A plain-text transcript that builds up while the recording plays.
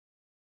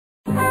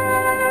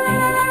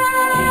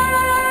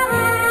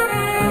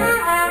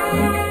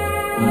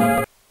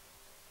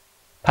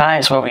Hi,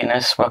 it's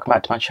Venus. Welcome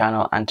back to my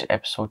channel and to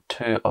episode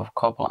 2 of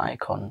Cobble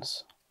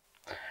Icons.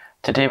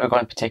 Today we're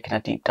going to be taking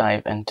a deep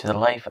dive into the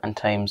life and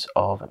times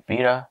of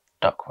Vera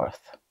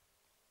Duckworth.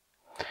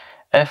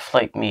 If,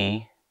 like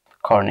me,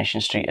 Coronation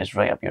Street is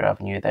right up your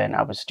avenue, then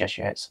I would suggest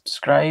you hit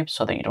subscribe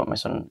so that you don't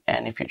miss on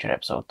any future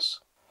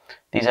episodes.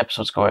 These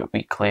episodes go out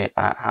weekly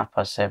at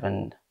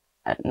 7:30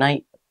 at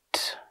night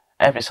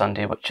every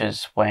Sunday, which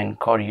is when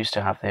Corrie used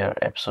to have their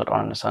episode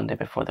on a Sunday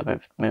before they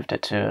moved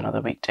it to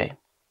another weekday.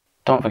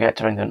 Don't forget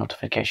to ring the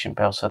notification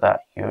bell so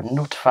that you're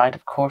notified,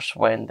 of course,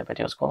 when the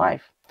videos go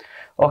live.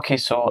 Okay,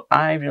 so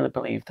I really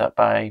believe that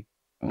by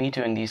me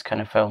doing these kind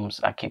of films,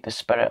 I keep the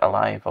spirit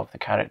alive of the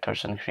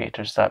characters and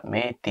creators that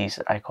made these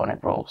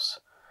iconic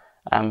roles.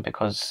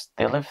 Because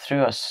they lived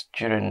through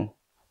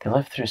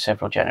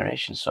several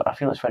generations, so I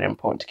feel it's very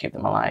important to keep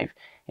them alive,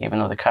 even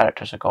though the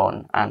characters are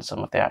gone and some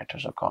of the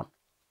actors are gone.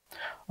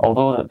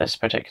 Although this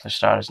particular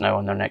star is now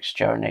on their next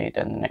journey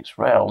in the next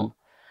realm,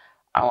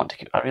 I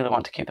really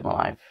want to keep them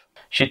alive.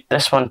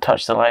 This one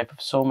touched the life of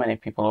so many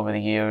people over the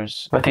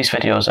years. With these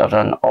videos, I've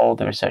done all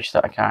the research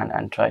that I can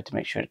and tried to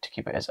make sure to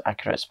keep it as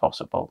accurate as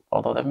possible,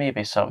 although there may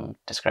be some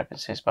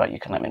discrepancies, but you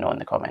can let me know in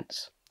the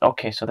comments.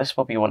 Okay, so this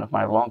will be one of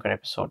my longer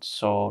episodes,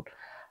 so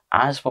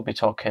as we'll be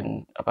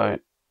talking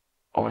about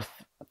over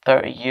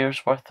 30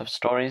 years worth of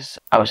stories,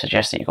 I would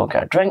suggest that you go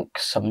get a drink,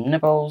 some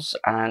nibbles,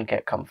 and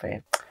get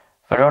comfy.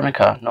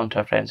 Veronica, known to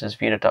her friends as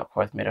Vera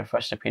Duckworth, made her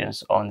first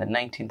appearance on the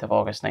 19th of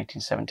August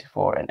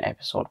 1974 in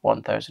episode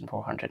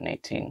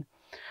 1418.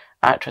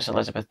 Actress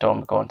Elizabeth Dawn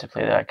would go on to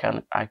play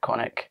the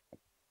iconic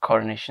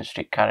Coronation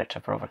Street character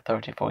for over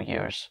 34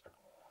 years.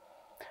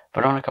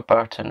 Veronica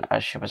Burton,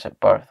 as she was at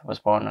birth, was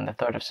born on the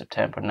 3rd of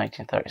September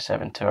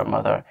 1937 to her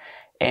mother,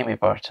 Amy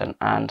Burton,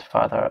 and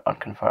father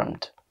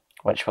unconfirmed,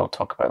 which we'll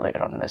talk about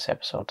later on in this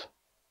episode.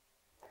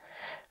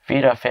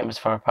 Vera, famous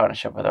for her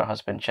partnership with her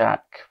husband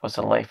Jack, was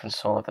the life and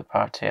soul of the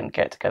party and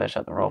get-togethers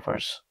at the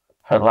Rovers.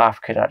 Her laugh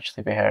could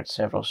actually be heard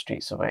several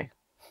streets away.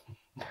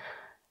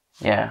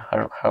 Yeah,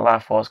 her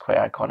laugh was quite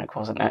iconic,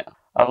 wasn't it?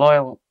 A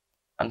loyal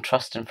and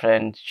trusting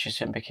friend, she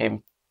soon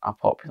became a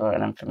popular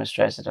and infamous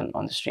resident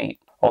on the street.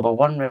 Although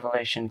one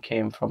revelation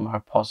came from her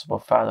possible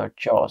father,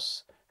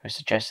 Joss, who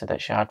suggested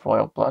that she had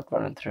royal blood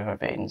running through her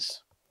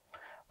veins,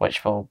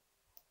 which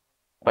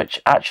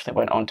actually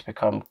went on to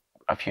become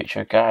a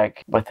future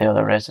gag with the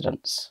other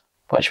residents,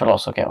 which we'll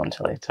also get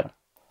onto later.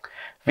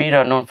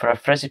 Vera, known for her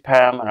frizzy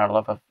perm and her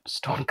love of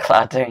stone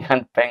cladding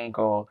and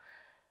bingo,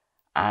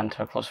 and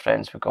her close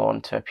friends would go on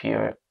to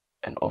appear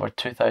in over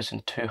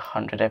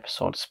 2,200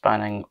 episodes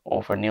spanning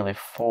over nearly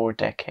 4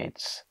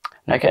 decades.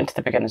 Now getting to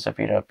the beginnings of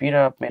Vera.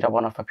 Vera made a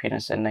one-off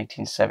appearance in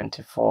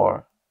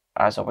 1974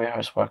 as a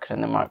warehouse worker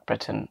in the Mark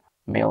Britton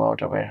mail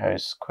order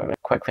warehouse,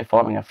 quickly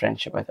forming a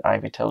friendship with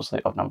Ivy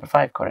Tilsley of number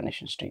 5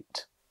 Coronation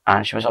Street.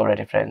 And she was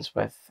already friends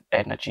with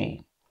Edna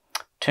G.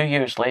 2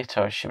 years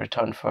later, she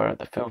returned for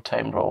the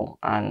full-time role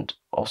and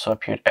also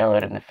appeared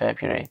earlier in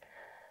February,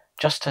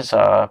 just in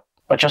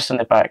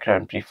the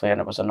background briefly,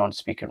 and it was a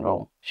non-speaking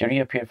role. She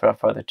reappeared for a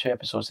further 2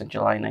 episodes in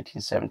July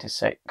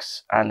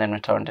 1976, and then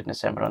returned in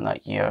December on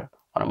that year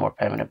on a more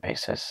permanent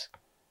basis.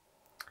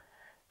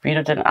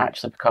 Vera didn't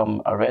actually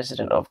become a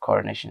resident of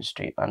Coronation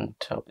Street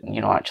until,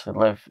 actually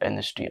live in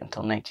the street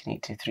until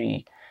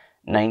 1983,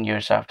 9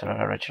 years after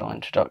her original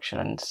introduction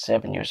and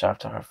 7 years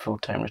after her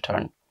full-time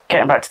return.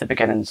 Getting back to the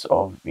beginnings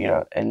of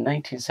Vera, in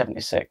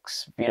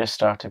 1976, Vera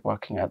started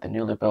working at the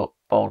newly built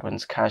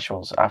Baldwin's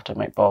Casuals after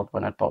Mike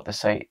Baldwin had bought the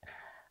site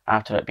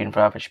after it had been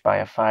ravaged by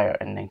a fire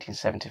in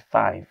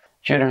 1975.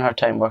 During her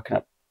time working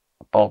at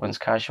Baldwin's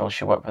Casuals,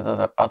 she worked with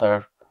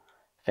other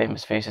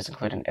famous faces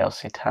including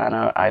Elsie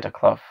Tanner, Ida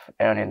Clough,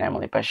 Ernie and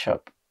Emily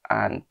Bishop,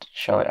 and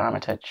Shirley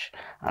Armitage,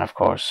 and of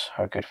course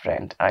her good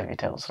friend Ivy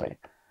Tilsley.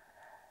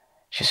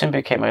 She soon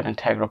became an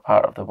integral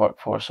part of the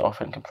workforce,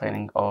 often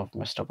complaining of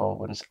Mr.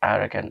 Baldwin's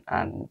arrogant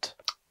and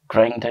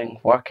grinding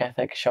work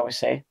ethic, shall we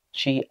say.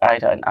 She,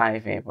 Ida and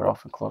Ivy were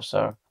often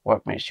closer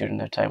workmates during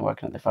their time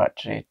working at the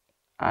factory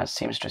as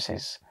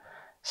seamstresses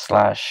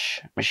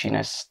 /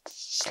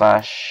 machinists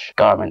 /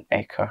 garment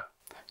maker.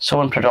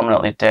 Sewing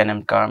predominantly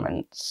denim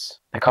garments,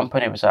 the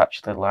company was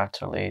actually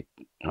latterly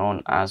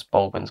known as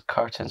Baldwin's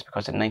Curtains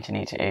because in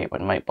 1988,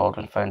 when Mike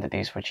Baldwin found that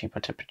these were cheaper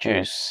to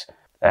produce,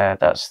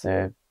 that's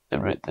the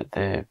route that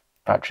the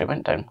factory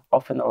went down.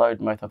 Often the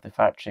loudmouth of the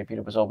factory,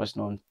 Vera was always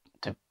known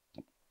to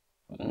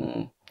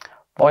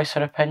voice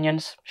her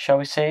opinions, shall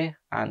we say,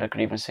 and her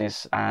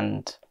grievances,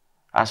 and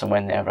as and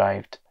when they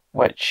arrived,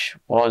 which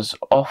was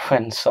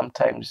often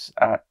sometimes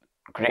at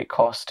great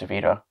cost to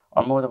Vera.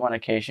 On more than one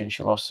occasion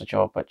she lost the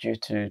job, but due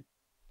to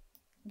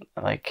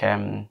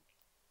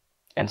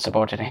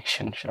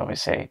insubordination, shall we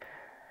say.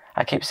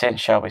 I keep saying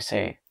shall we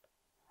say.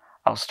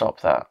 I'll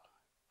stop that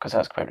because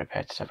that's quite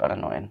repetitive and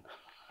annoying.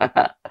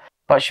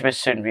 But she was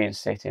soon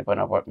reinstated when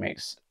her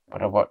workmates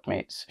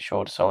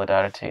showed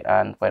solidarity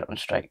and went on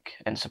strike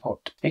in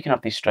support. Speaking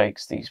of these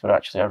strikes, these were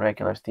actually a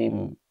regular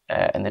theme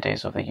in the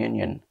days of the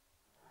Union.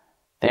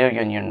 Their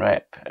union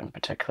rep in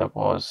particular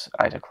was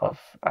Ida Clough,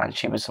 and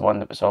she was the one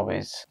that was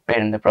always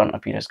bearing the brunt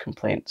of Vera's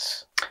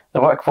complaints.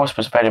 The workforce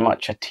was very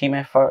much a team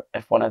effort.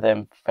 If one of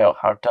them felt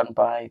hard done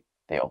by,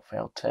 they all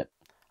felt it.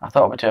 I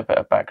thought I would do a bit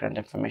of background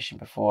information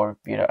before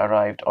Vera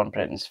arrived on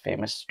Britain's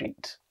famous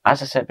street.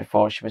 As I said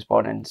before, she was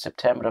born in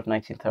September of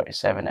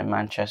 1937 in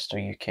Manchester,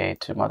 UK,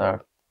 to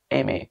mother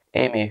Amy.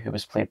 Amy, who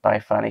was played by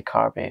Fanny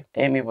Carby.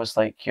 Amy was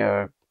like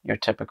your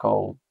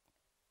typical...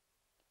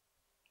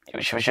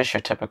 She was just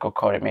your typical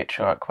Corrie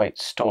matriarch, quite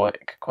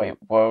stoic, quite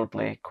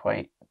worldly,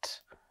 quite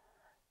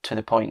to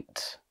the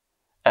point.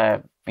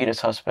 Vera's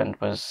husband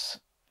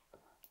was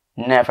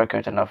never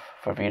good enough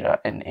for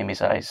Vera in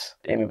Amy's eyes.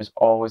 Amy was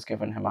always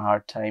giving him a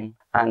hard time.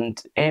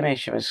 And Amy,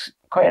 she was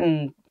quite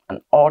an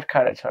odd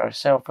character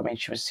herself. I mean,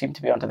 she seemed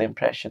to be under the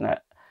impression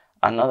that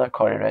another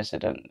Corrie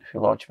resident who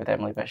lodged with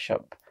Emily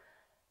Bishop,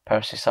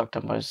 Percy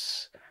Sugden,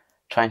 was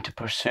trying to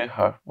pursue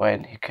her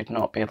when he could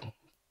not be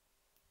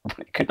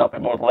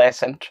more or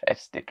less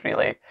interested,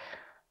 really.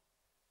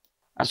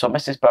 And so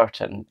Mrs.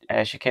 Burton,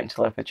 she came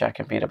to live with Jack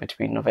and Vera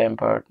between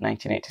November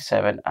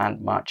 1987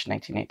 and March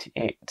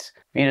 1988.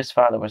 Vera's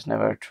father was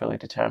never truly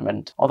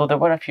determined, although there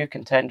were a few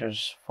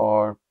contenders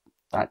for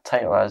that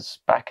title, as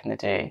back in the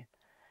day,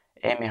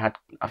 Amy had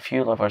a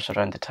few lovers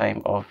around the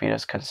time of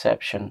Vera's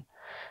conception,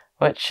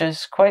 which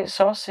is quite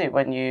saucy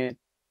when you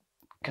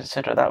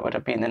consider that would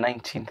have been the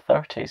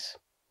 1930s.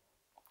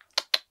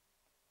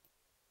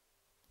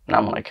 No,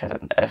 I'm only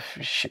kidding.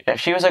 If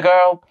she was a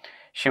girl,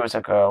 she was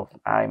a girl.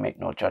 I make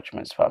no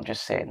judgments, but I'm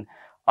just saying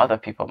other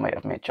people might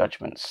have made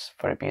judgments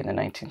for it being the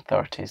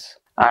 1930s.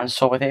 And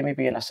so with Amy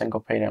being a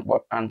single parent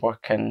and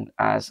working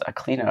as a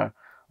cleaner,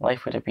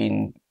 life would have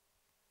been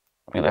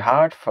really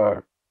hard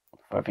for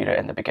Vera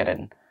in the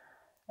beginning.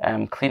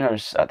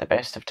 Cleaners at the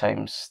best of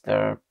times,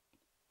 they're,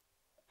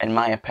 in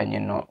my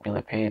opinion, not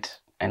really paid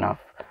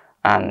enough.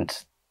 And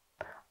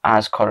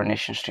as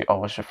Coronation Street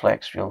always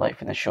reflects real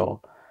life in the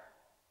show,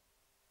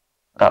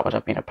 that would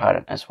have been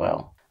apparent as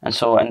well. And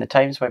so in the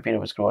times where Vera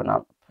was growing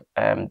up,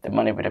 the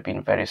money would have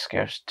been very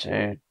scarce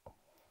to,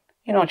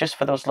 just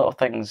for those little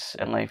things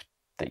in life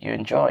that you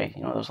enjoy,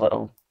 those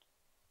little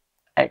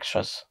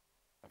extras.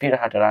 Vera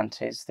had her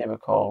aunties. They were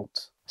called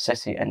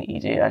Sissy and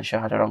Edie, and she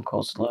had her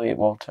uncles Louis,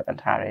 Walter and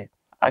Harry.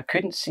 I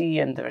couldn't see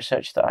in the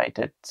research that I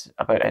did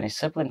about any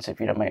siblings that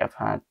Vera might have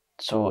had,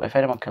 so if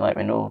anyone can let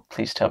me know,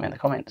 please tell me in the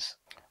comments.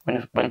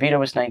 When Vera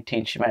was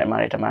 19, she met and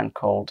married a man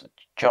called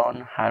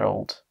John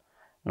Harold,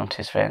 known to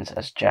his friends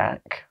as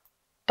Jack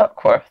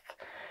Duckworth.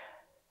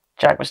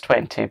 Jack was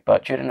 20,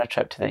 but during a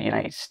trip to the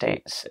United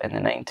States in the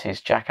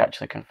 90s, Jack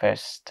actually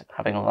confessed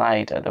having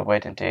lied at their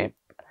wedding day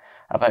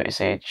about his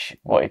age.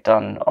 What he'd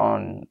done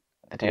on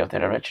the day of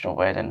their original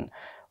wedding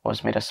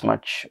was made a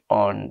smudge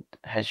on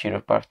his year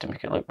of birth to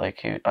make it look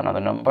like another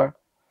number,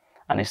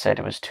 and he said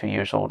he was 2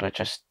 years older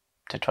just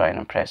to try and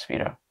impress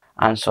Vera.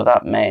 And so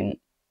that meant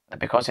that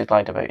because he'd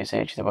lied about his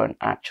age, they weren't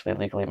actually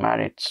legally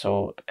married.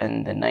 So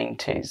in the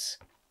 90s,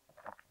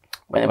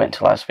 when they went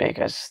to Las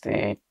Vegas,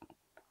 they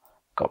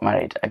got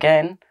married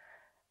again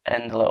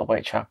in the little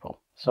white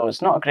chapel. So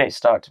it's not a great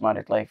start to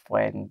married life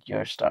when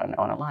you're starting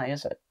on a lie,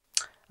 is it?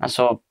 And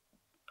so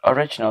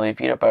originally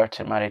Vera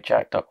Burton married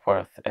Jack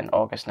Duckworth in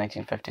August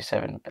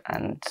 1957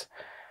 and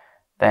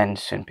then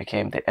soon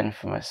became the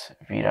infamous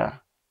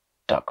Vera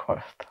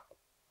Duckworth.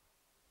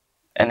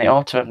 In the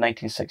autumn of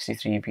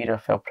 1963, Vera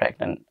fell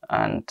pregnant,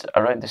 and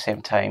around the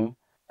same time,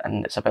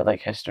 and it's a bit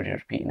like history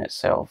repeating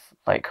itself,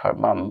 like her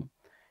mum,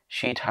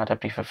 she'd had a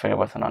brief affair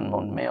with an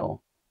unknown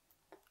male.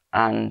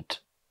 And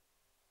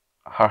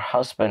her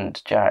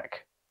husband,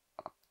 Jack,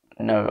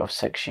 now of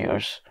 6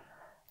 years,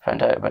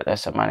 found out about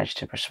this and managed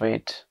to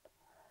persuade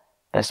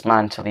this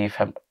man to leave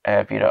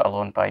Vera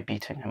alone by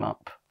beating him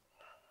up.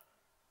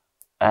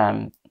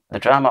 The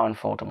drama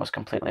unfolding was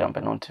completely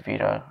unbeknown to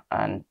Vera,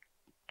 and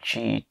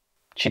she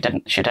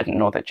didn't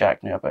know that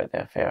Jack knew about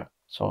the affair,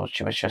 so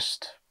she was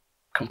just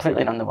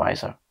completely none the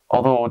wiser.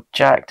 Although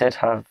Jack did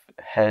have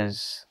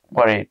his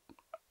worry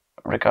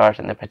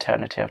regarding the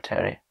paternity of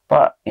Terry.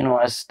 But,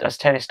 as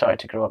Terry started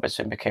to grow up, it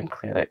soon became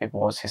clear that it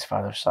was his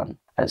father's son.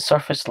 At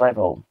surface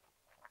level,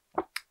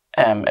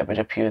 it would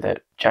appear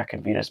that Jack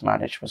and Vera's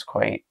marriage was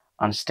quite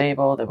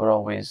unstable. They were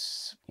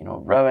always,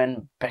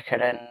 rowing,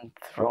 bickering,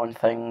 throwing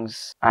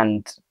things.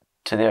 And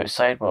to the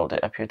outside world, it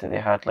appeared that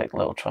they had,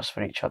 little trust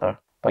for each other.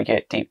 But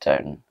yet, deep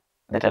down,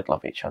 they did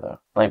love each other.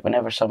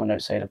 Whenever someone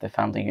outside of the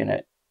family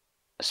unit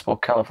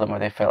spoke ill of them or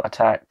they felt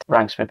attacked,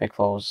 ranks would be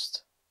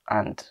closed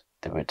and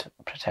they would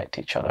protect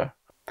each other.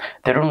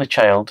 Their only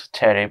child,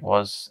 Terry,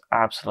 was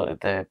absolutely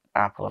the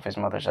apple of his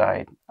mother's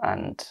eye,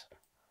 and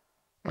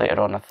later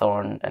on a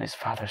thorn in his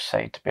father's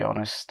side, to be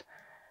honest.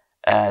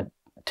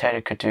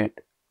 Terry could do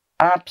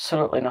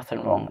absolutely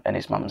nothing wrong in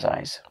his mum's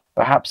eyes.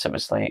 Perhaps it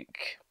was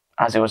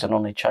as he was an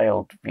only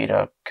child,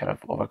 Vera kind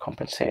of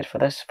overcompensated for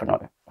this, for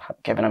not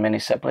giving him any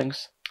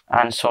siblings.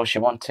 And so she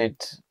wanted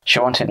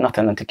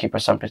nothing than to keep her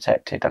son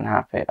protected and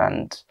happy,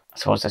 and I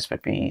suppose this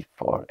would be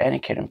for any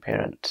caring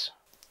parent.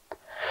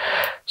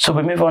 So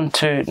we move on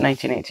to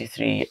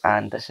 1983,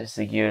 and this is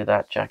the year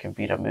that Jack and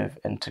Vera move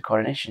into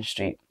Coronation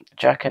Street.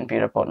 Jack and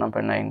Vera bought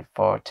number 9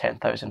 for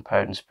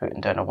 £10,000,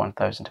 putting down a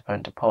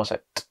 £1,000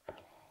 deposit,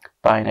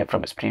 buying it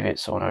from its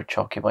previous owner,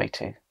 Chalky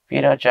Whitey.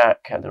 Vera,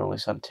 Jack, and their only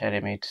son Terry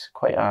made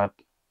quite a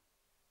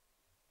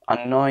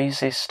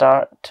noisy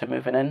start to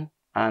moving in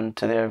and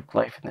to their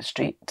life in the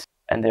street.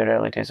 In their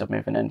early days of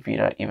moving in,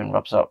 Vera even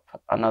rubs up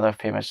another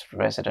famous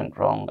resident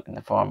wrong in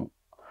the form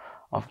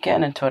of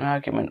getting into an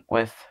argument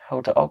with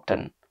Hilda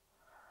Ogden.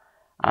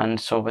 And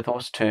so with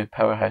those two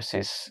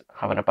powerhouses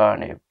having a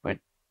barney,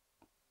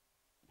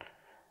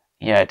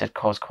 it did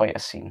cause quite a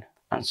scene.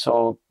 And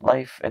so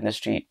life in the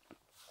street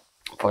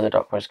for the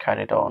Duckworths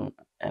carried on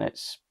in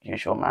its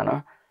usual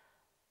manner,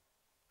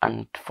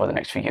 and for the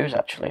next few years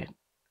actually.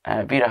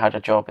 Vera had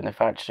a job in the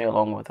factory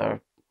along with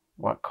her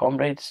work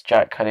comrades.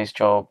 Jack had his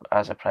job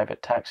as a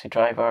private taxi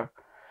driver,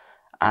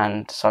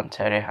 and son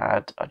Terry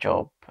had a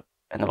job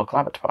in the local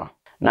abattoir.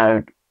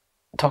 Now,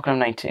 talking of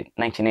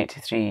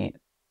 1983,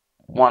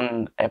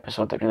 one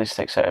episode that really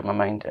sticks out in my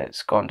mind,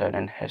 it's gone down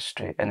in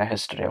the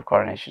history of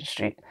Coronation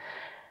Street.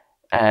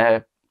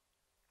 In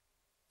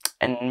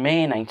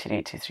May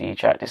 1983,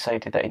 Jack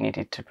decided that he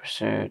needed to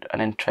pursue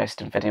an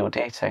interest in video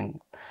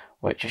dating,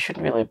 which he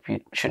shouldn't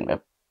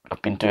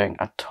have been doing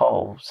at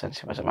all since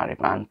he was a married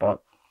man,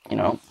 but, you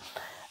know,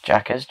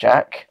 Jack is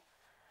Jack.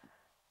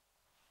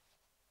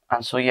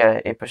 And so, he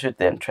pursued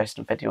the interest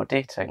in video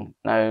dating.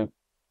 Now,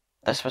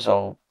 this was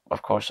all,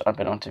 of course,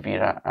 unbeknown to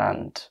Vera,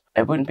 and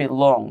it wouldn't be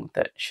long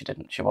that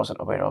she wasn't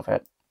aware of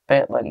it.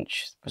 Bette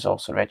Lynch was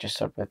also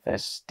registered with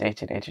this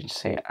dating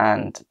agency,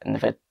 and in the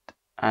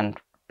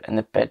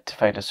bid to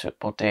find a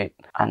suitable date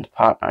and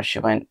partner, she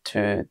went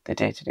to the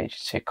dating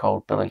agency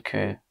called Bill &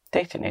 Coo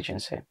Dating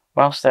Agency.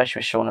 Whilst there, she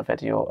was shown a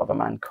video of a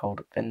man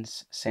called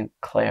Vince St.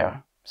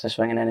 Clair. Is this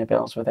ringing any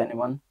bells with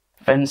anyone?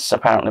 Vince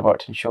apparently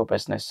worked in show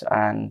business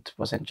and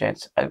was in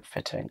gents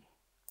outfitting,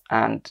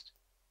 and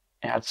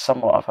he had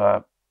somewhat of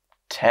a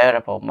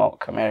terrible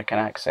mock American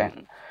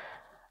accent.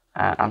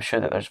 I'm sure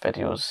that there's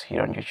videos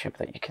here on YouTube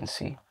that you can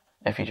see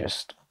if you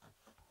just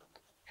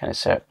kind of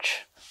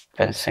search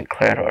Vince St.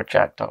 Clair or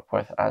Jack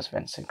Duckworth as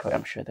Vince St. Clair.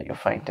 I'm sure that you'll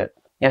find it.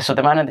 Yeah, so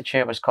the man in the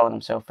chair was calling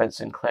himself Vince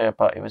St. Clair,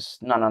 but it was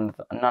none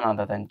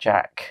other than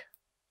Jack.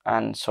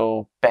 And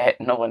so Bette,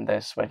 knowing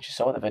this, when she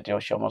saw the video,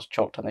 she almost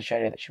choked on the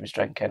sherry that she was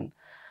drinking.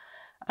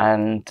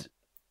 And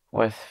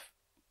with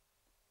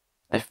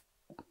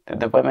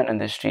the women in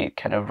the street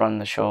kind of run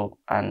the show,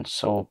 and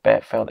so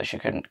Bette felt that she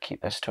couldn't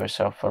keep this to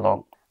herself for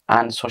long.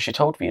 And so she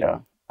told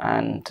Vera,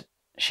 and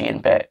she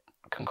and Bette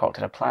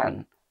concocted a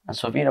plan. And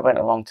so Vera went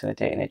along to the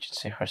dating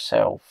agency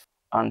herself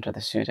under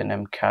the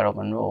pseudonym Carol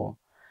Monroe,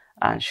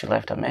 and she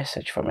left a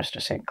message for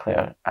Mr. St.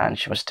 Clair, and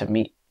she was to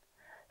meet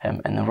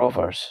him in the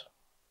Rovers,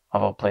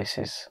 of all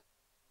places.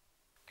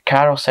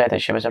 Carol said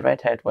that she was a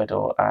redhead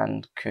widow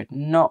and could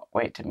not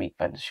wait to meet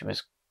Vince. She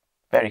was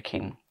very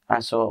keen.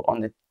 And so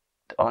on the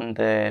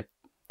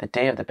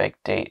day of the big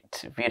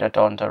date, Vera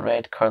donned a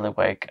red curly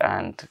wig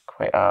and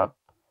quite a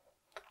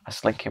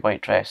slinky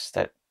white dress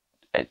that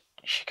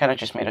she kind of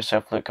just made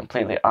herself look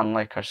completely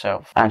unlike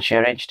herself. And she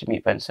arranged to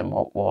meet Vince in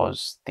what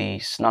was the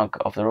snug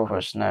of the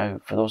Rovers. Now,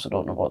 for those who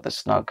don't know what the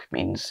snug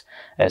means,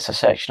 it's a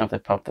section of the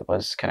pub that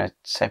was kind of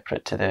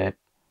separate to the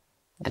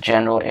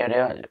general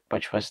area,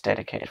 which was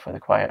dedicated for the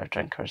quieter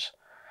drinkers.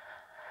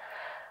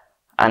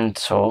 And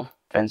so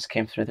Vince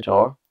came through the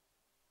door.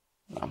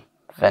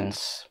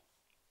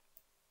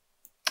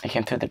 He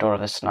came through the door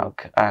of the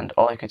snug, and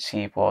all he could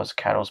see was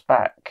Carol's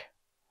back.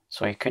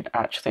 So he couldn't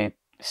actually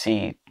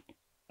see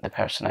the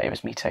person that he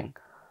was meeting.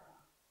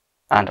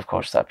 And of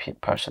course, that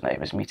person that he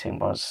was meeting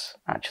was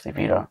actually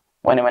Vera.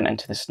 When he went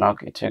into the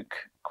snug, he took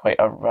quite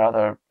a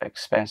rather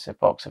expensive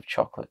box of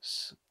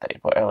chocolates that he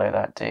bought earlier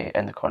that day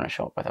in the corner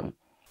shop with him.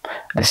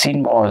 The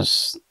scene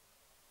was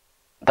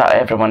that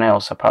everyone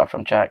else, apart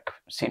from Jack,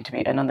 seemed to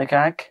be in on the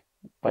gag,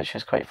 which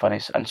is quite funny.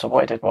 And so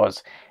what he did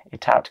was, he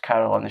tapped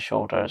Carol on the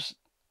shoulders,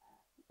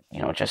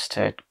 just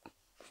to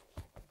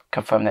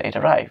confirm that he'd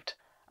arrived.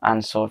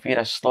 And so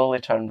Vera slowly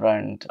turned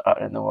round,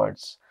 uttering the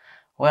words,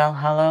 "Well,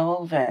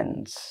 hello,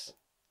 Vince.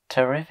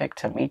 Terrific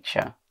to meet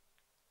you."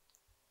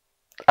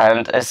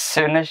 And as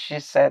soon as she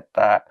said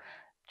that,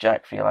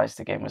 Jack realised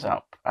the game was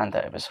up and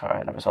that it was her,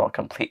 and it was all a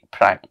complete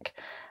prank.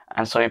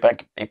 And so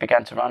he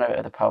began to run out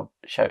of the pub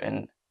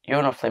shouting,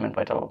 "You're no flaming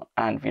widow,"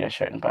 and Vera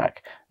shouting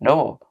back,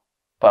 "No,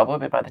 but I will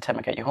be by the time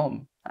I get you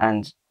home."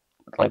 And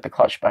like the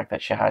clutch bag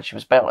that she had, she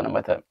was belting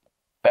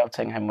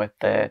him with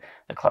the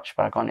clutch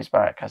bag on his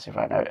back as he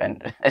ran out.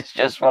 And it's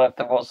just one of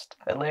the most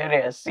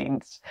hilarious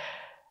scenes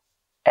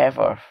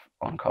ever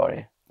on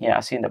Corrie. Yeah,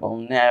 a scene that will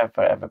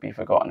never ever be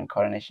forgotten in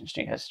Coronation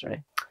Street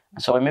history.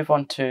 And so we move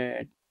on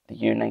to the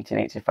year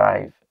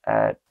 1985.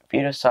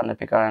 Vera's son had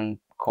begun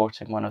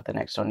courting one of the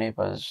next door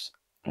neighbours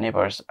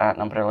at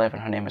number 11.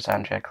 Her name was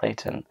Andrea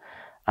Clayton,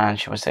 and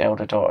she was the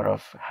elder daughter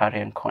of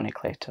Harry and Connie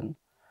Clayton.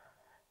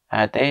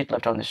 They'd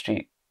lived on the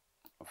street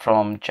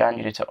from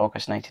January to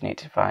August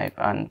 1985,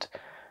 and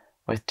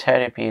with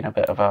Terry being a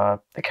bit of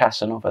the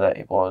Casanova that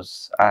he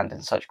was, and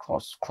in such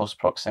close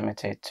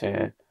proximity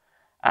to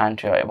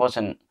Andrea, it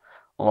wasn't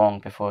long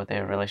before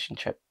their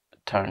relationship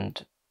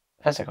turned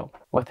physical.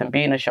 With them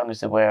being as young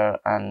as they were,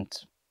 and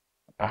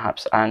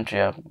perhaps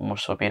Andrea more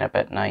so being a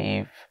bit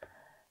naive,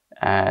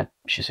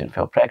 she soon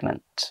fell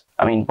pregnant.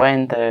 I mean,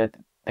 when the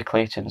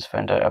Claytons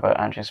found out about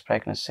Andrea's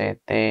pregnancy,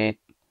 they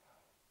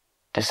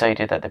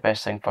decided that the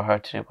best thing for her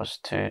to do was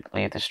to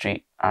leave the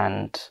street,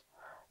 and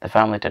the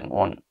family didn't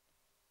want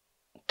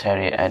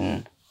Terry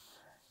in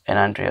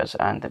Andrea's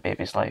and the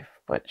baby's life,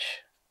 which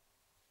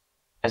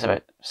is a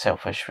bit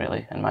selfish,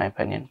 really, in my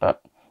opinion,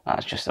 but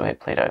that's just the way it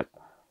played out.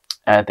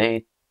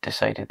 They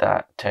decided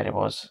that Terry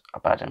was a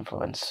bad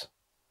influence,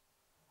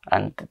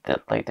 and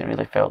that they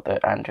really felt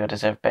that Andrea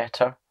deserved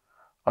better.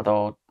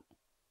 Although,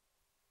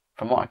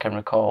 from what I can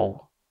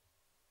recall,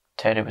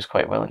 Terry was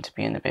quite willing to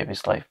be in the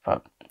baby's life,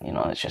 but you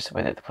know, it's just the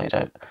way that they played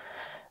out.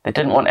 They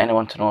didn't want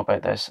anyone to know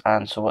about this,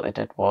 and so what they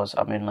did was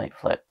a moonlight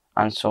flip.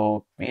 And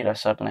so Vera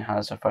suddenly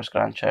has her first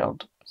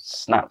grandchild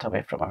snapped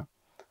away from her,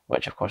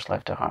 which of course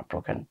left her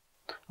heartbroken.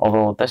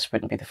 Although this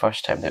wouldn't be the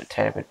first time that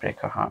Terry would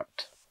break her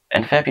heart.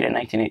 In February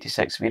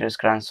 1986, Vera's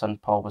grandson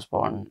Paul was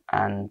born,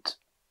 and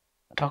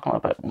talking a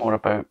little bit more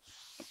about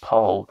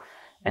Paul,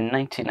 in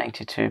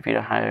 1992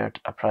 Vera hired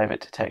a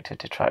private detective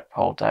to track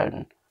Paul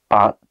down,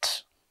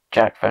 but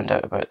Jack found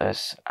out about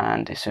this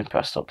and he soon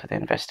put a stop to the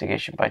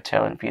investigation by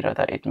telling Vera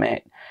that he'd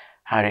met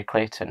Harry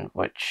Clayton,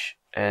 which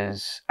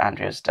is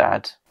Andrea's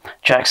dad.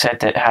 Jack said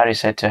that Harry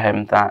said to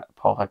him that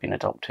Paul had been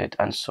adopted,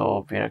 and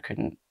so Vera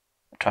couldn't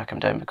track him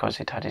down because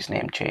he'd had his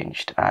name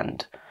changed,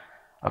 and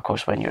of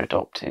course when you're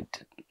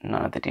adopted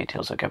none of the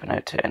details are given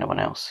out to anyone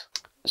else.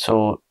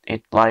 So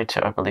he lied to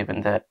her,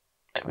 believing that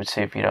it would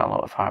save Vera a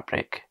lot of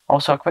heartbreak.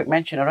 Also, a quick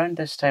mention, around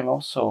this time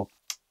also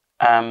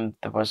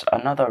there was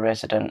another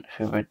resident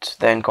who would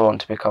then go on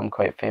to become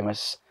quite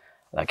famous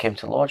that came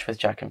to lodge with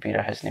Jack and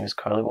Vera. His name is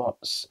Curly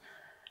Watts.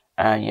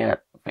 Vera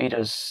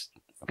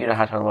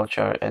had her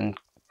lodger in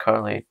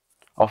Curly,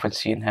 often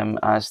seeing him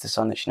as the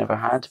son that she never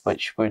had,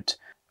 which would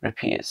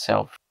repeat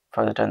itself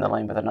further down the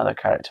line with another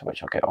character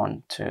which I'll get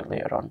on to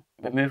later on.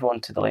 We move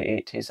on to the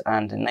late 80s,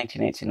 and in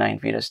 1989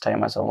 Vera's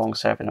time as a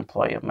long-serving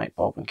employee of Mike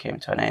Baldwin came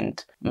to an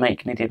end.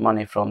 Mike needed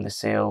money from the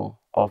sale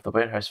of the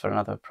warehouse for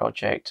another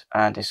project,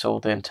 and he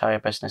sold the entire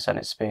business and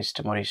its space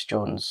to Maurice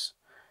Jones.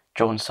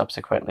 Jones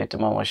subsequently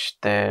demolished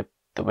the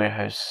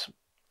warehouse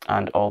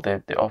and all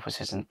the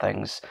offices and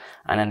things,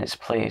 and in its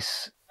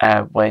place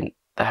went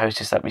the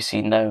houses that we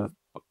see now,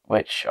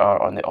 which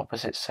are on the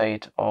opposite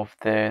side of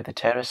the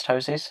terraced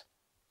houses.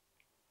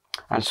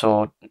 And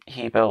so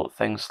he built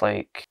things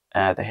like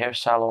the hair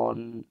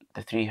salon,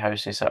 the three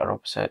houses that are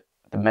opposite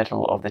the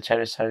middle of the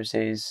terrace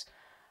houses,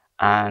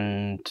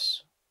 and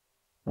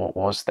what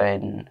was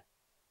then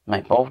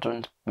Mike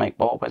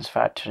Baldwin's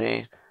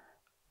factory,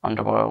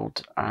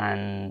 Underworld,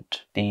 and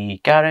the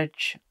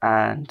garage,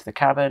 and the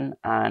cabin,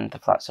 and the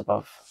flats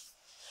above.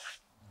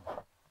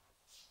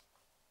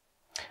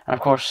 And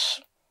of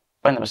course,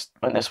 when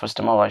this was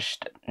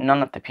demolished,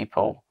 none of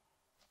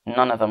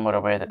them were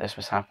aware that this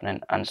was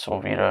happening, and so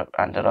Vera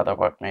and her other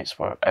workmates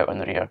were out on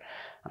the rear,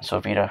 and so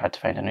Vera had to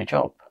find a new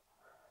job.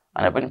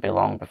 And it wouldn't be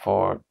long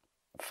before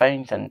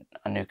finding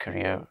a new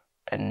career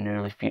in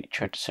newly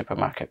featured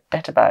supermarket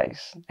Better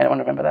Buys. Anyone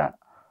remember that?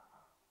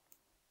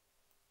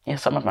 Yeah,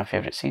 some of my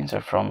favourite scenes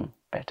are from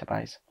Better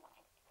Buys.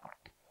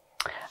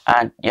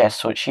 And yes,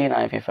 so she and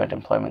Ivy found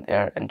employment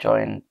there,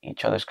 enjoying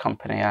each other's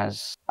company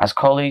as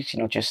colleagues, you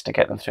know, just to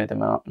get them through the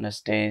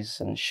monotonous days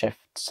and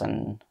shifts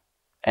and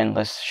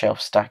endless shelf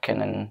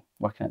stacking and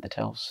working at the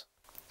tills.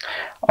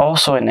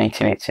 Also in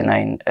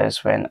 1989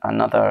 is when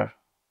another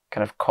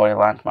kind of Corrie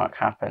landmark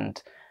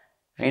happened.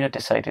 Vera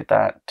decided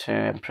that to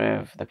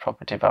improve the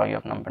property value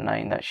of number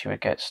 9 that she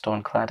would get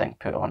stone cladding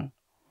put on.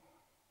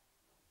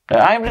 Now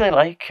I really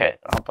like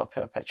it, I'll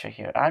put a picture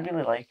here, I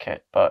really like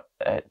it, but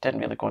it didn't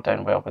really go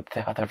down well with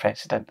the other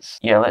residents.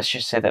 Yeah, let's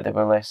just say that they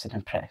were less than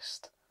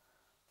impressed.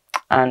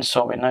 And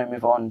so we now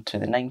move on to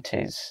the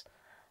 90s,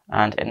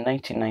 and in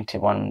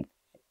 1991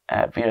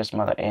 Vera's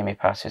mother Amy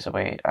passes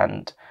away,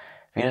 and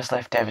Vera's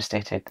left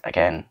devastated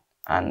again,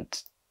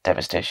 and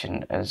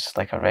devastation is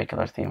like a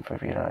regular theme for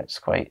Vera. It's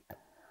quite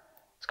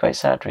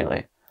sad,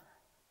 really.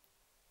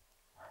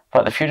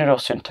 But the funeral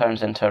soon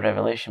turns into a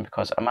revelation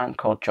because a man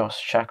called Josh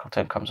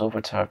Shackleton comes over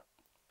to her,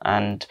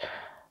 and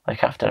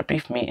like after a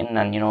brief meeting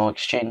and, you know,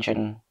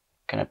 exchanging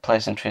kind of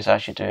pleasantries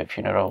as you do at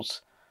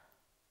funerals,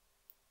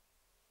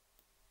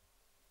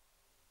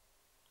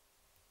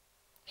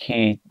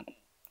 he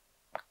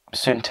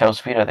soon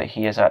tells Vera that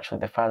he is actually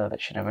the father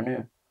that she never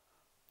knew,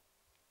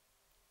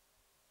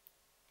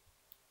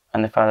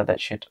 and the father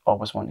that she'd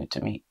always wanted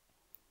to meet.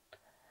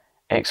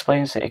 It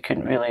explains that he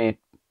couldn't really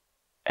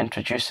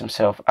introduce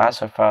himself as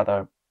her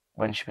father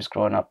when she was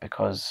growing up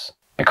because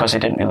he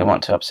didn't really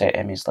want to upset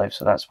Amy's life,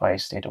 so that's why he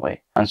stayed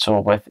away. And so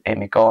with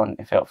Amy gone,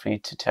 he felt free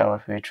to tell her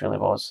who he truly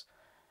was.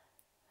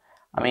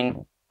 I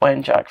mean,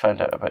 when Jack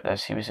found out about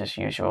this, he was his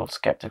usual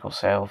sceptical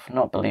self,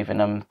 not believing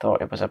him,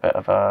 thought it was a bit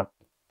of a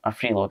a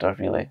freeloader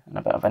really, and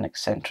a bit of an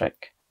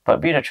eccentric.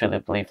 But Vera truly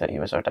believed that he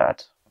was her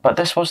dad. But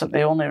this wasn't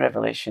the only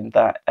revelation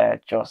that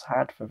Joss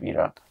had for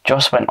Vera.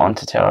 Joss went on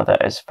to tell her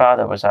that his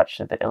father was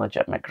actually the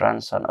illegitimate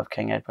grandson of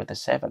King Edward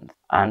VII.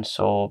 And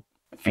so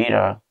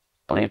Vera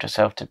believed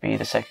herself to be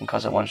the second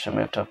cousin once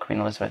removed of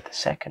Queen Elizabeth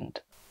II.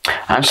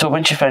 And so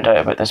when she found out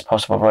about this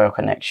possible royal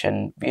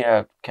connection,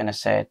 Vera kind of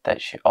said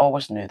that she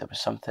always knew there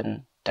was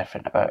something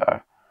different about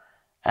her.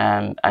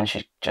 And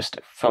she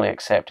just fully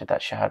accepted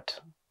that she had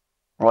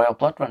royal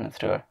blood running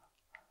through her.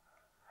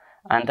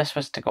 And this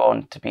was to go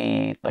on to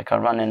be like a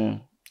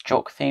running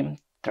joke theme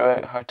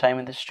throughout her time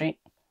in the street.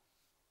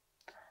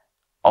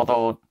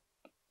 Although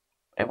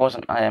it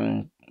wasn't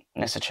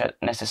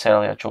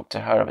necessarily a joke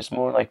to her, it was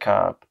more like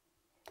a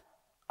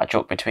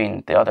joke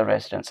between the other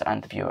residents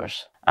and the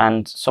viewers.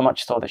 And so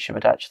much so that she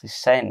would actually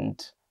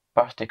send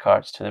birthday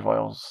cards to the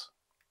royals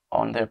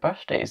on their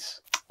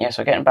birthdays. Yeah,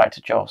 so getting back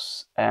to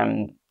Joss,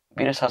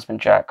 Vera's husband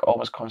Jack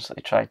always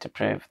constantly tried to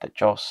prove that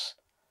Joss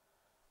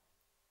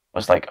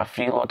was like a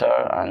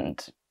freeloader,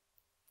 and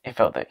he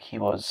felt that he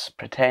was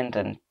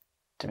pretending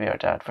to be her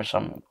dad for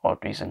some odd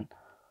reason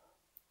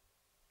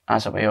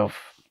as a way of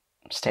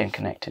staying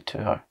connected to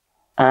her.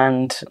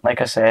 And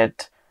like I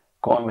said,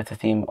 going with the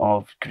theme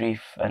of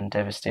grief and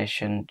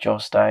devastation,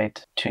 Joss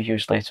died 2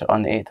 years later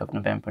on the 8th of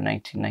November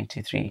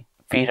 1993.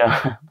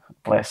 Vera,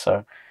 bless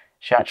her,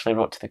 she actually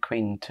wrote to the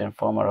Queen to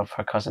inform her of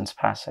her cousin's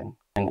passing.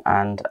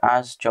 And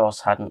as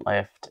Joss hadn't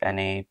left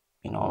any,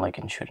 like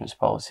insurance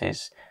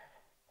policies,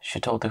 she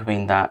told the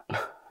Queen that,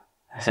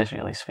 this is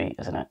really sweet,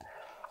 isn't it?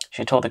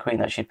 She told the Queen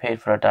that she'd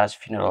paid for her dad's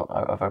funeral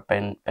out of her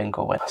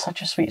bingo win.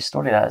 Such a sweet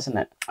story that, isn't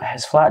it?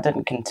 His flat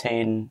didn't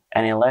contain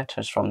any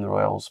letters from the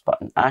royals, but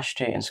an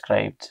ashtray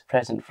inscribed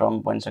 "Present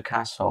from Windsor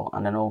Castle"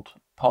 and an old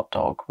pot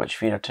dog, which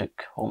Vera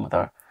took home with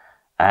her.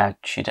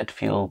 She did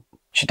feel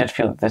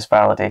that this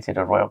validated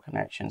her royal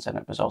connections, and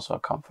it was also a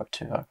comfort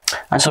to her.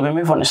 And so we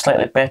move on to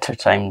slightly better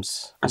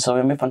times. And so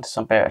we move on to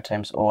some better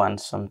times,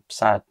 and some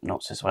sad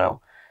notes as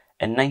well.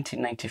 In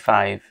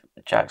 1995,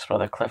 Jack's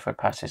brother Clifford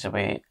passes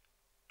away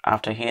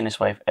after he and his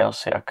wife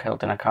Elsie are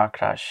killed in a car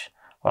crash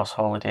whilst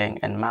holidaying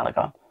in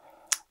Malaga.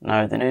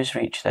 Now, the news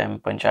reached them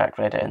when Jack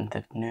read it in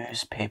the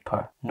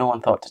newspaper. No one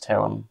thought to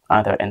tell him,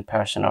 either in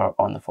person or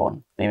on the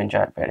phone, leaving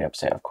Jack very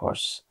upset, of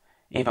course.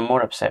 Even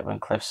more upset when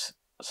Cliff's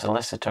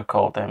solicitor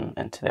called him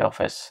into the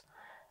office.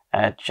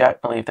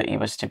 Jack believed that he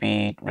was to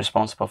be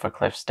responsible for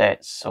Cliff's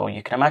debts, so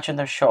you can imagine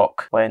their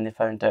shock when they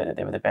found out that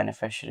they were the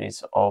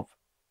beneficiaries of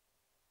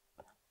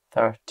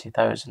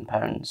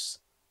 £30,000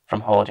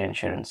 from holiday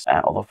insurance.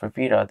 Although for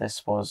Vera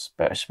this was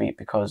bittersweet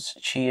because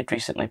she had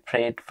recently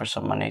prayed for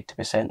some money to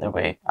be sent their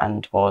way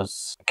and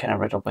was kind of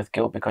riddled with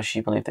guilt because she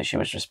believed that she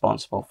was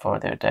responsible for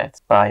their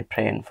death by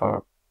praying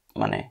for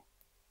money,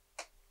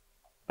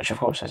 which of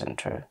course isn't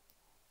true.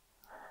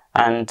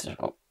 And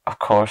of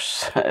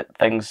course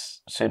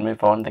things soon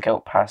move on, the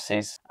guilt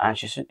passes, and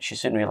she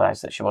soon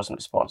realised that she wasn't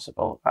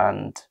responsible,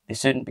 and they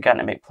soon began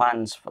to make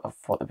plans of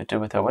what they would do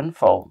with her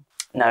windfall.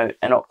 Now,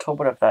 in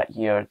October of that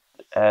year,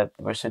 they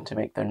were soon to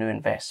make their new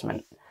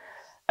investment,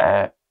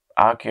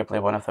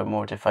 arguably one of the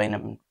most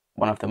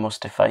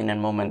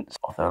defining moments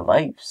of their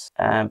lives.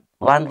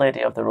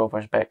 Landlady of the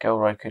Rovers, Beck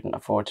Gilroy, couldn't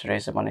afford to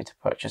raise the money to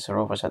purchase the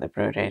Rovers at the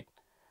brewery,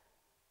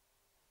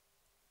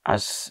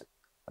 as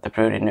the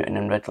brewery Newton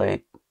and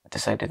Ridley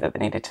decided that they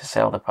needed to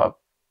sell the pub.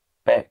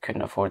 Beck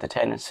couldn't afford the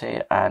tenancy,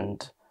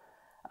 and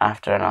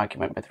after an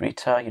argument with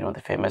Rita,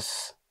 the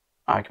famous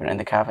argument in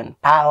the cabin,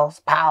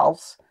 pals,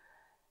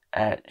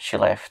 she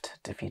left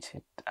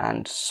defeated.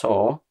 And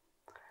so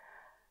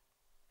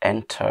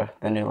enter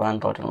the new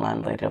landlord and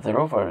landlady of the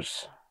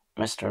Rovers,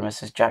 Mr. and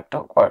Mrs. Jack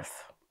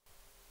Duckworth.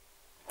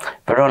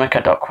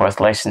 Veronica Duckworth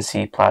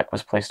licensee plaque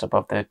was placed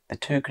above the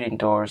two green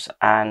doors,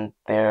 and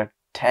their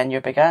tenure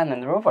began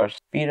in the Rovers.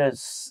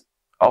 Vera's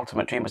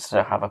ultimate dream was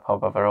to have a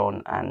pub of her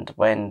own, and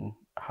when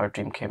her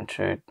dream came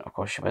true, of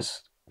course, she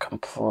was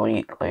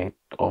completely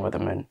over the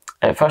moon.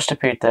 It first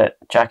appeared that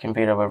Jack and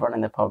Vera were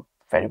running the pub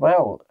very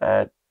well,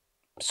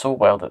 so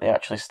well that they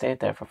actually stayed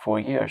there for 4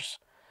 years.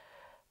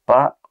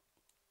 But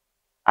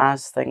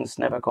as things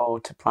never go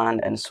to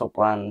plan in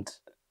Soapland,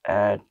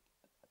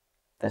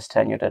 this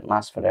tenure didn't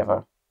last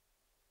forever.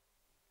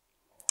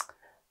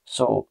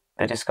 So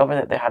they discovered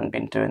that they hadn't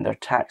been doing their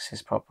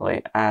taxes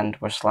properly and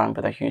were slammed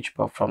with a huge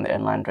bill from the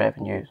Inland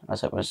Revenue,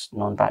 as it was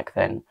known back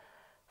then,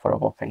 for a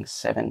whopping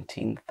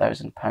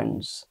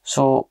 £17,000.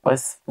 So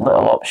with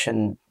little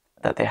option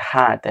that they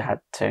had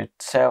to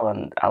sell,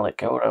 and Alec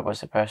Gilroy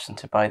was the person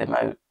to buy them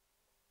out.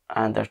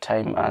 And their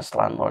time as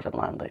landlord and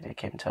landlady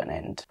came to an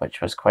end,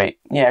 which was quite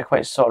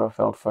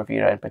sorrow-filled for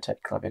Vera in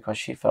particular, because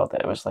she felt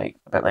that it was a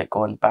bit like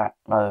going back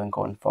rather than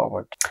going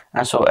forward.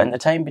 And so in the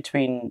time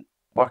between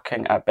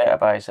working at Better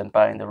Buys and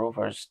buying the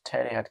Rovers,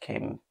 Terry had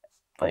came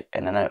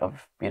in and out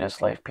of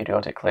Vera's life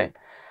periodically,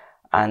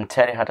 and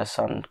Terry had a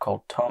son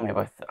called Tommy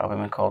with a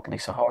woman called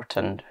Lisa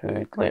Horton,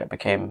 who later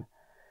became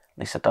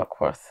Lisa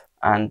Duckworth.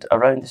 And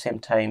around the same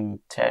time,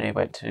 Terry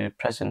went to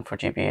prison for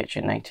GBH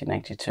in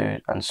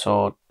 1992, and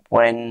so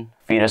when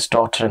Vera's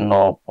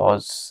daughter-in-law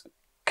was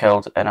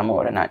killed in a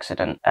motoring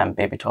accident, and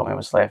baby Tommy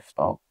was left,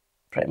 well,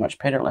 pretty much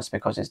parentless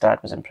because his dad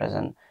was in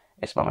prison,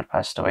 his mum had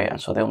passed away,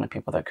 and so the only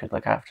people that could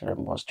look after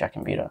him was Jack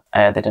and Vera.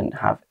 They didn't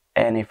have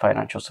any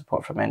financial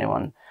support from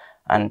anyone,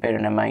 and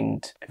bearing in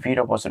mind,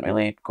 Vera wasn't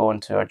really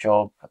going to her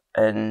job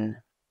in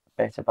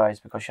Better Buys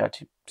because she had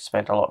to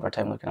spend a lot of her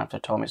time looking after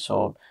Tommy,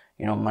 so,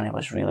 you know, money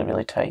was really,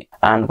 really tight.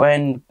 And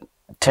when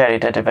Terry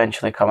did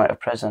eventually come out of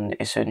prison,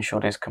 he soon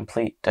showed his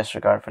complete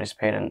disregard for his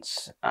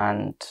parents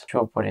and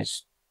showed what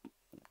his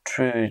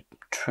true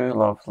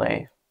love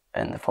lay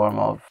in the form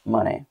of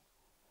money.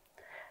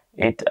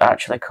 He'd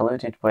actually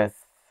colluded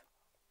with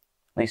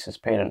Lisa's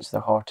parents,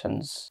 the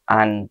Hortons,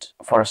 and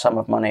for a sum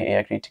of money he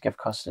agreed to give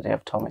custody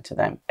of Tommy to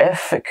them.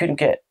 If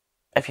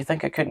you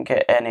think it couldn't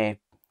get any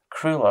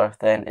crueler,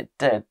 then it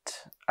did.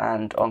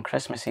 And on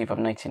Christmas Eve of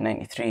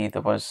 1993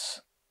 there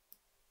was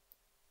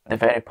the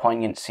very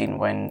poignant scene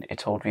when he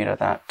told Vera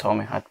that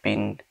Tommy had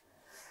been,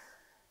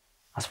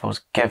 I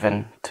suppose,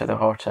 given to the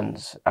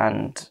Hortons,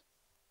 and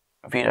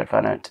Vera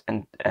ran out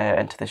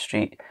into the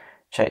street,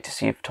 checked to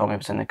see if Tommy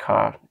was in the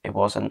car. It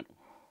wasn't.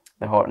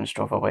 The Hortons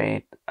drove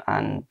away,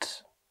 and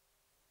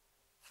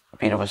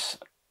Vera was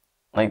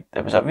like,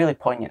 it was a really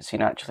poignant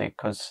scene actually,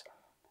 because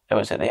it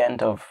was at the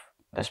end of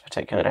this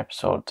particular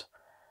episode,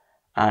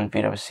 and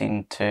Vera was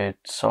seen to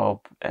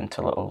sob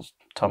into little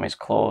Tommy's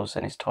clothes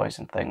and his toys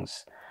and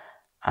things,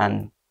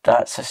 and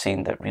that's a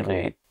scene that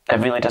really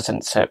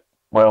doesn't sit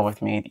well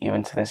with me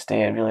even to this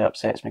day. It really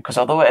upsets me, because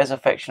although it is a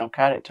fictional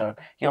character,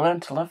 you learn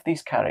to love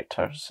these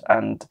characters,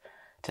 and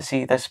to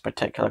see this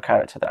particular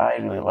character that I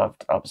really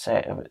loved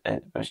upset,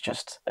 it was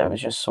just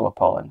so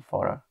appalling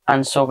for her.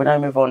 And so we now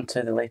move on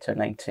to the later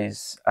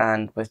 90s,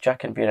 and with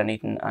Jack and Vera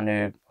needing a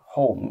new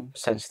home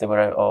since they were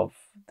out of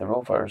the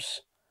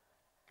Rovers,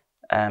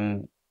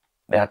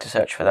 they had to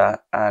search for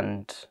that,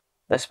 and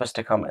this was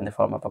to come in the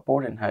form of a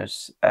boarding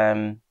house.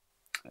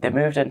 They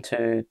moved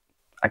into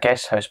a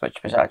guest house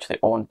which was actually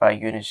owned by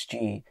Eunice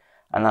G,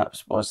 and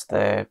that was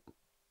the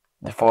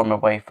former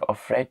wife of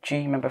Fred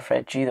G. Remember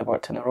Fred G that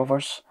worked in the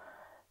Rovers?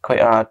 Quite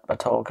a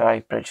tall guy,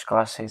 bridge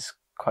glasses,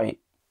 quite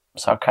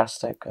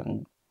sarcastic,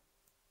 and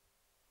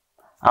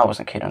I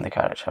wasn't keen on the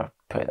character,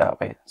 put it that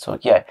way. So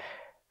yeah,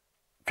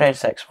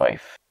 Fred's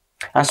ex-wife.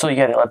 And so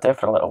yeah, they lived there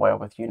for a little while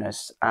with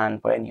Eunice, and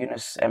when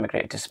Eunice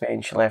emigrated to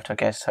Spain, she left her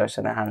guest house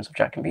in the hands of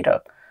Jack and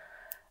Vera,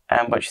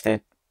 which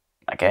they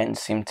again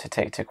seemed to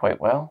take to quite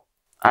well.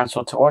 And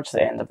so towards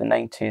the end of the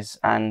 90s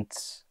and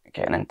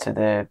getting into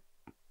the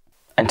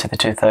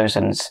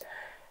 2000s,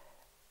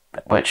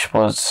 which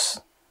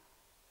was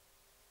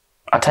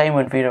a time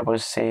when Vera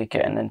was, say,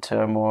 getting into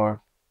her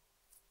more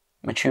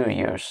mature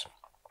years,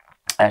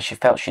 she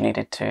felt she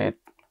needed to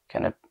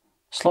kind of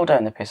slow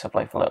down the pace of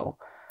life a little,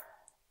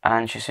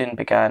 and she soon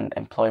began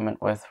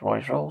employment with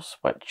Roy's Rolls,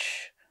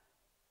 which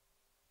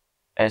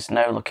is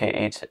now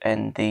located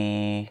in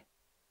the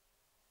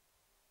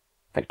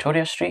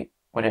Victoria Street,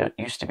 where it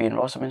used to be in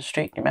Rosamond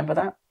Street. You remember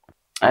that?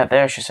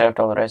 There she served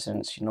all the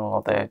residents, you know,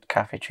 all the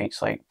cafe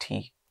treats like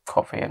tea,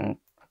 coffee, and,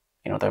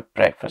 you know, their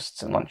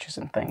breakfasts and lunches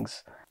and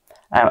things.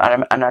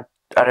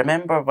 I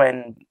remember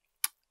when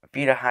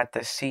Vera had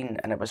this scene,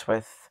 and it was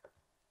with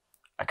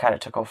a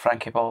character called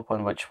Frankie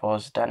Baldwin, which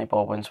was Danny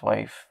Baldwin's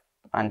wife,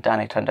 and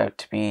Danny turned out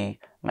to be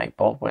Mike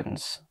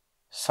Baldwin's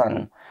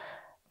son.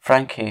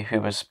 Frankie,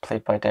 who was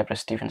played by Deborah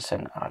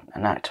Stevenson,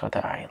 an actor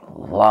that I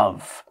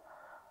love.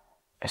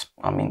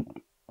 I mean,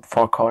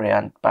 for Corrie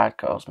and Bad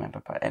Girls,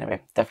 remember? But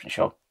anyway, different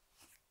show.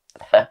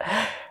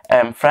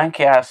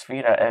 Frankie asked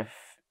Vera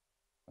if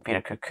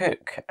Vera could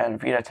cook, and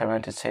Vera turned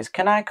around and says,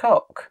 "Can I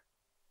cook?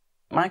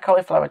 My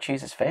cauliflower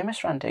cheese is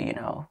famous round here, you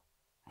know."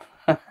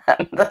 I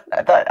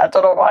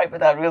don't know why, but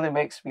that really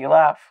makes me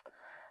laugh.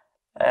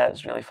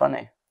 It's really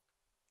funny,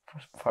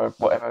 for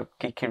whatever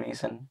geeky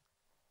reason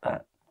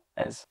that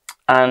is.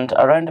 And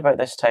around about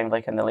this time,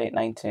 like in the late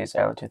 90s,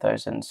 early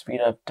 2000s,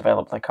 Vera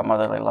developed like a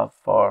motherly love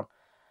for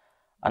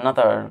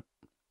another,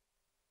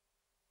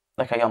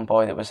 like a young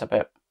boy that was a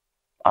bit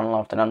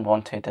unloved and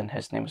unwanted, and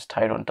his name was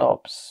Tyrone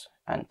Dobbs,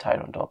 and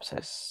Tyrone Dobbs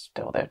is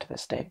still there to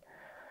this day.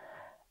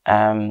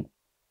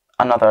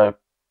 Another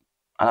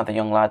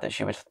young lad that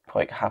she would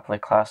quite happily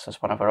class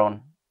as one of her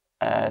own.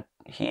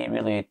 He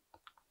really,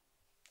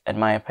 in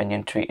my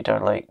opinion, treated her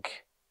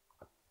like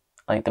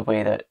the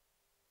way that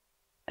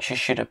she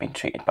should have been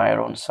treated by her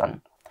own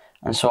son.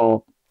 And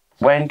so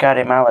when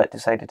Gary Mallett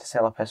decided to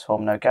sell up his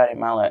home, now Gary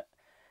Mallett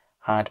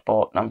had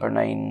bought number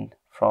 9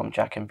 from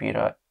Jack and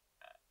Vera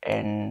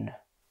in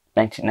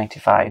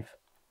 1995.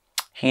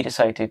 He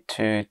decided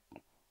to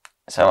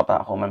sell up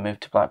that home and move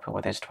to Blackpool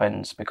with his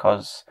twins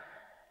because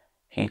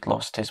he'd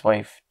lost his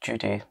wife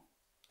Judy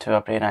to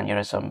a brain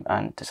aneurysm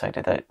and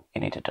decided that he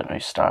needed a new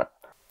start.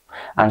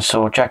 And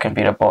so Jack and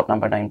Vera bought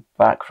number 9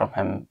 back from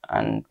him,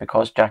 and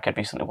because Jack had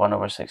recently won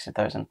over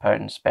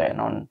 £60,000 betting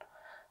on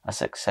a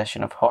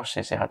succession of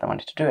horses, they had the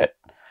money to do it.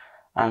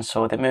 And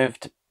so they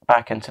moved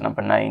back into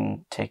number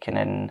 9, taking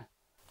in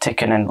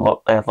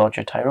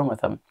Lodger Tyrone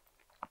with them.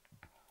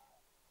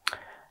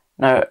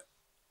 Now,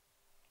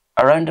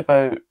 around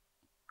about,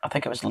 I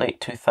think it was late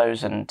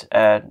 2000,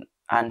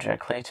 Andrea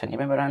Clayton. You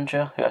remember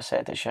Andrea, who I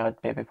said that she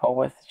had baby Paul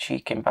with? She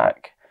came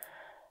back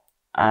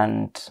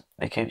and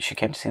she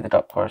came to see the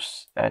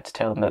Duckworths to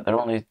tell them that their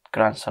only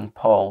grandson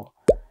Paul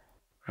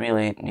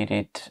really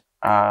needed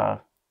a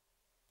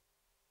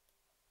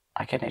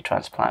kidney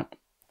transplant.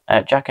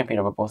 Jack and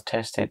Vera were both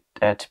tested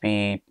to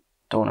be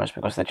donors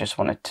because they just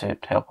wanted to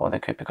help all they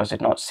could, because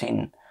they'd not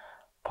seen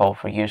Paul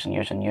for years and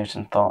years and years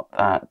and thought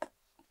that,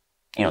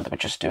 you know, they would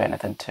just do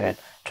anything to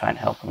try and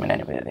help him in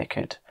any way that they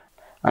could.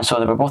 And so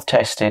they were both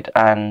tested,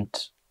 and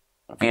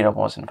Vera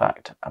was in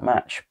fact a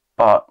match.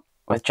 But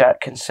with Jack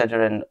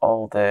considering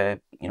all the,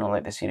 you know,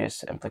 like the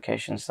serious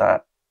implications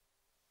that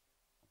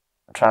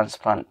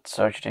transplant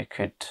surgery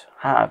could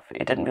have,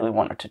 he didn't really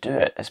want her to do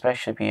it,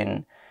 especially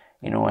being,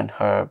 you know, in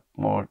her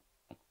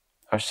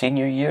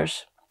senior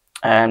years.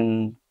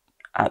 And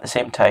at the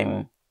same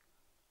time,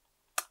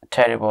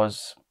 Terry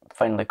was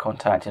finally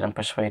contacted and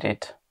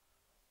persuaded,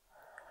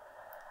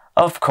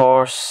 of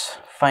course,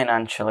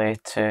 financially,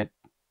 to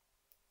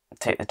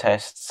take the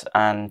tests,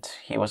 and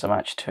he was a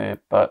match too.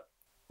 But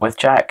with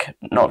Jack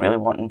not really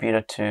wanting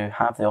Vera to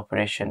have the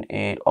operation,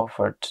 he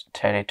offered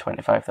Terry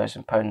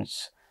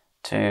 £25,000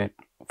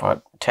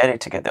 for Terry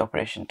to get the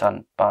operation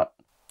done. But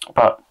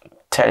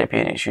Terry,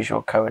 being his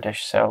usual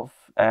cowardish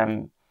self,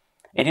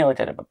 he nearly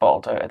did it but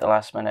bottled out at the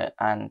last minute,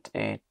 and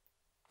he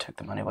took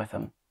the money with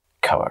him.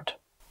 Coward.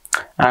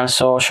 And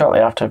so shortly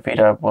after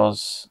Vera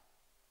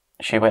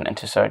she went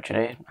into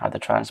surgery, had the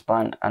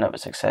transplant, and it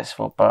was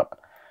successful. But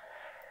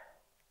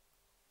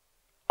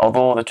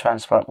although the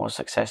transplant was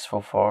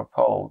successful for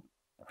Paul,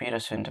 Vera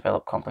soon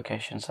developed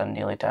complications and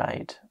nearly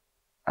died.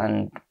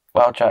 And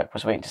while Jack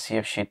was waiting to see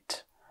if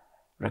she'd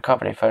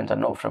recover, he found a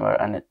note from her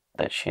and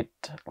that she'd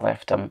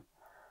left him.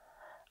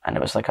 And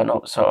it was like a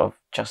note sort of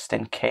just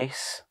in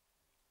case.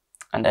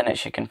 And in it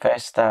she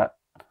confessed that,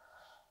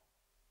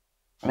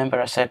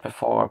 remember I said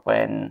before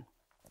when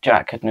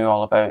Jack had knew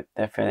all about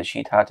the affair that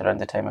she'd had around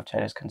the time of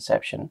Terry's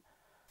conception,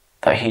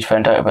 that he'd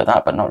found out about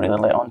that but not really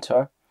let on to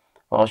her?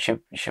 Well, she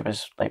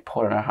was like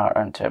pouring her heart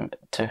out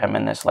to him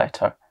in this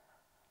letter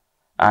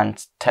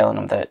and telling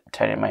him that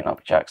Terry might not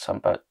be Jack's son.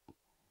 But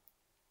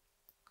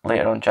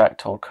later on, Jack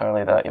told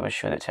Curly that he was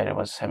sure that Terry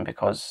was him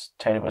because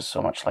Terry was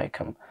so much like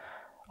him.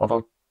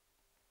 Although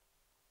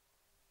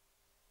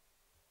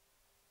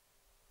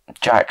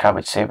Jack, I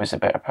would say, was a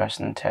better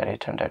person than Terry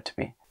turned out to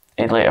be.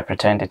 He later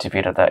pretended to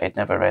Vera that he'd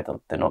never read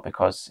the note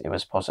because he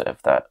was positive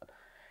that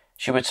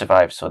she would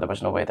survive, so there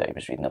was no way that he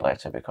was reading the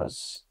letter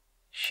because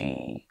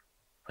she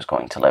was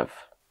going to live.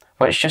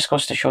 Which just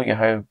goes to show you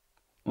how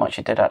much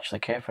he did actually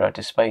care for her,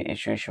 despite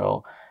his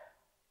usual,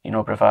 you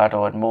know,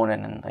 bravado and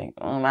moaning and like,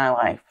 oh, my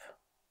life,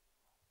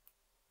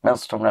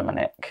 millstone round my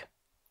neck.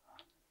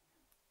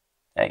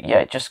 Yeah,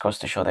 it just goes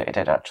to show that he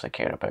did actually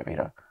care about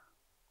Vera.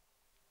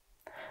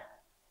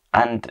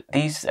 And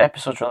these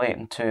episodes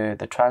relating to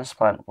the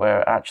transplant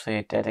were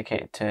actually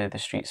dedicated to the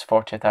street's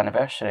 40th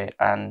anniversary,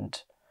 and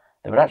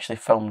they were actually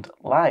filmed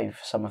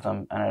live, some of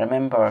them. And I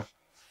remember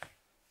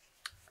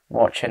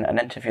watching an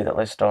interview that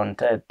Liz Dawn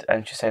did,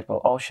 and she said, well,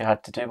 all she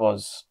had to do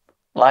was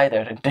lie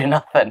there and do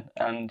nothing,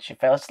 and she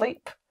fell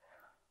asleep.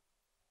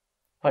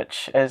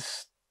 Which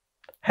is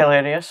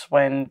hilarious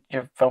when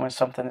you're filming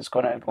something that's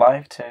going out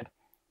live to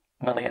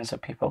millions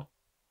of people.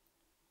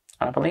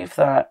 And I believe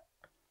that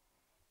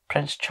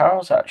Prince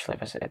Charles actually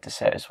visited the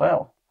set as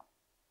well.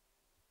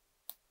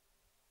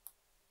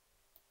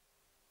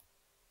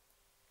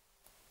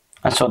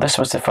 And so this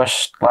was the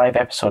first live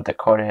episode that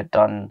Corrie had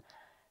done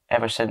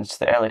ever since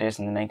the early days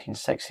in the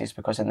 1960s,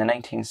 because in the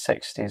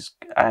 1960s,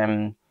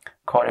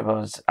 Corrie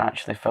was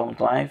actually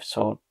filmed live.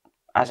 So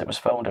as it was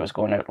filmed, it was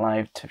going out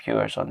live to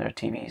viewers on their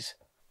TVs.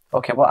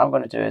 Okay, what I'm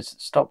going to do is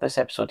stop this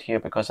episode here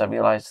because I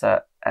realise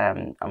that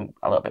I'm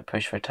a little bit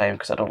pushed for time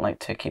because I don't like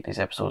to keep these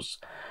episodes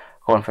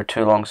going for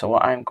too long. So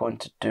what I'm going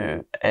to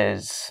do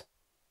is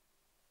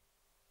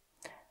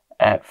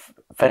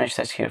finish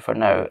this here for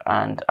now,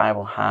 and I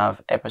will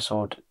have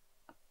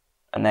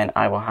and then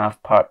I will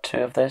have part 2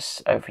 of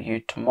this out for you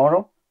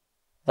tomorrow.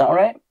 Is that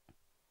alright?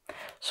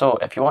 So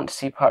if you want to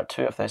see part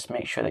 2 of this,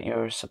 make sure that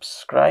you're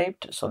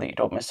subscribed so that you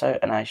don't miss out,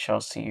 and I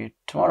shall see you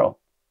tomorrow.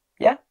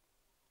 Yeah?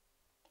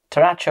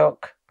 Ta-ra,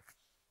 choke.